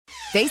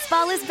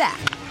Baseball is back,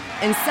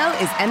 and so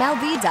is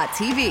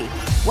MLB.tv.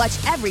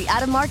 Watch every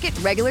out-of-market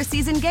regular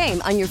season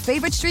game on your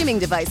favorite streaming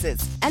devices,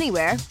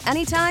 anywhere,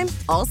 anytime,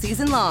 all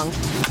season long.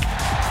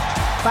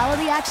 Follow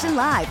the action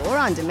live or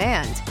on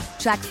demand.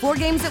 Track 4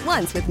 games at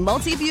once with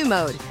multi-view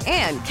mode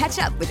and catch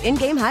up with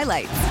in-game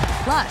highlights.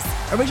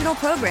 Plus, original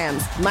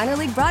programs, minor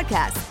league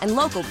broadcasts, and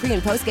local pre-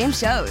 and post-game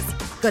shows.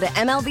 Go to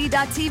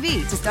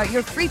MLB.tv to start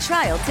your free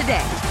trial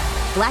today.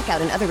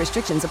 Blackout and other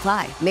restrictions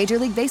apply. Major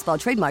League Baseball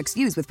trademarks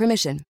used with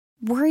permission.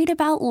 Worried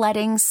about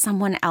letting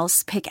someone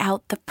else pick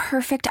out the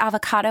perfect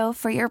avocado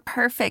for your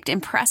perfect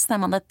impress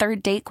them on the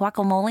third date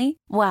guacamole?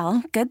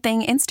 Well, good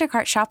thing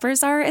Instacart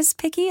shoppers are as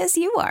picky as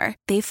you are.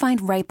 They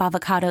find ripe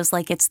avocados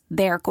like it's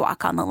their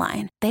guac on the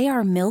line. They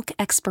are milk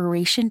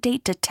expiration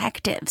date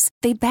detectives.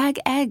 They bag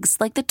eggs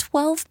like the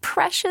 12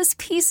 precious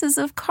pieces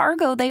of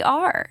cargo they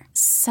are.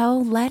 So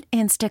let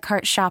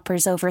Instacart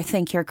shoppers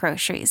overthink your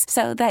groceries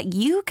so that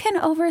you can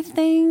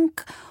overthink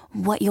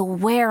what you'll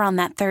wear on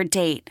that third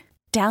date.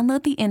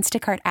 Download the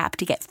Instacart app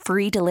to get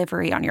free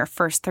delivery on your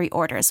first 3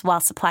 orders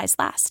while supplies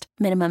last.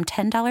 Minimum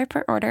 $10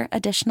 per order.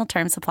 Additional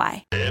terms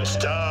apply. It's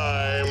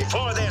time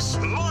for this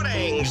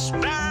morning's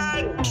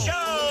bad joke.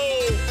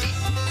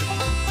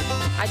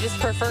 I just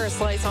prefer a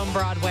Slice on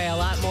Broadway a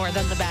lot more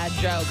than the bad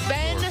joke.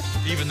 Ben?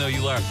 Even though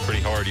you laughed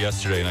pretty hard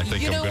yesterday, and I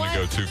think I'm going to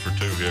go 2 for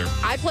 2 here.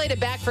 I played it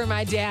back for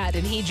my dad,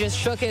 and he just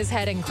shook his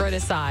head and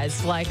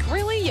criticized. Like,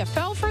 really? You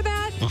fell for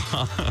that?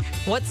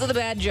 What's the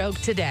bad joke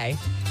today?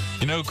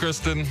 You know,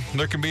 Kristen,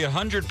 there can be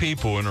 100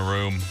 people in a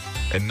room,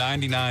 and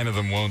 99 of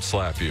them won't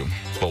slap you,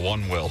 but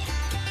 1 will.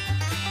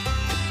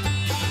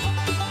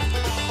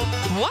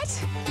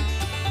 What?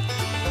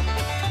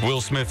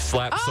 Will Smith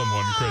slapped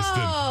someone,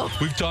 Kristen.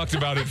 We've talked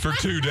about it for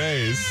 2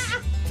 days.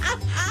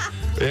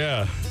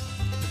 Yeah.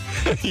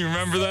 You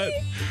remember that?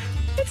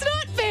 It's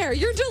not fair.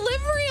 Your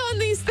delivery on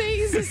these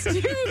things is too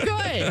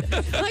good.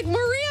 Like,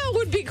 Maria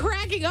would be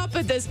cracking up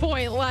at this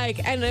point,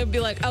 and it'd be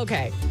like,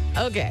 okay,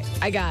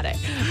 I got it.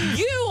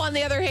 You, on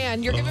the other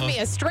hand, you're giving me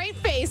a straight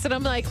face, and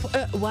I'm like,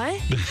 what?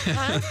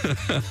 Huh?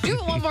 Do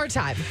it one more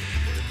time.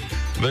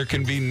 There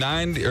can be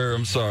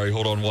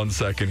hold on 1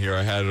 second here.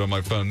 I had it on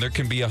my phone. There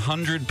can be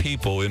 100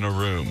 people in a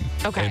room.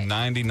 Okay. And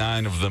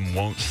 99 of them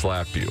won't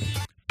slap you,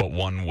 but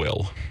 1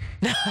 will.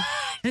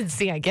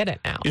 See, I get it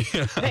now.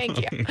 Yeah. Thank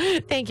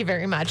you. Thank you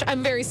very much.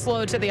 I'm very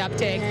slow to the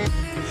uptake.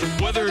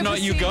 Whether or not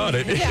you got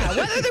it. Yeah,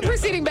 whether the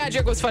preceding bad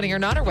joke was funny or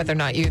not, or whether or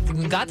not you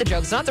got the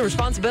joke, it's not the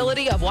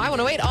responsibility of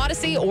Y108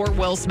 Odyssey or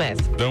Will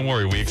Smith. Don't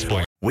worry, we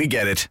explain. We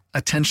get it.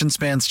 Attention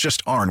spans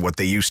just aren't what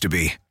they used to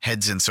be.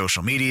 Heads in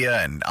social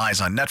media and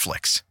eyes on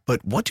Netflix.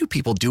 But what do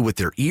people do with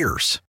their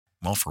ears?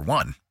 Well, for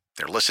one,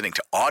 they're listening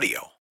to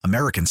audio.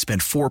 Americans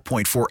spend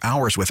 4.4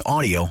 hours with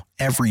audio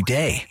every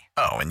day.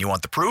 Oh, and you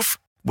want the proof?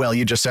 Well,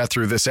 you just sat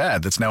through this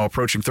ad that's now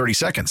approaching 30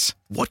 seconds.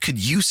 What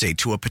could you say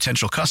to a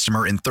potential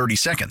customer in 30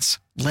 seconds?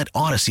 Let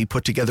Odyssey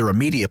put together a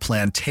media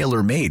plan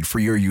tailor-made for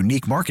your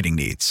unique marketing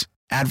needs.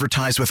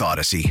 Advertise with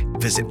Odyssey.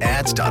 Visit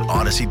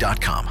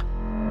ads.odyssey.com.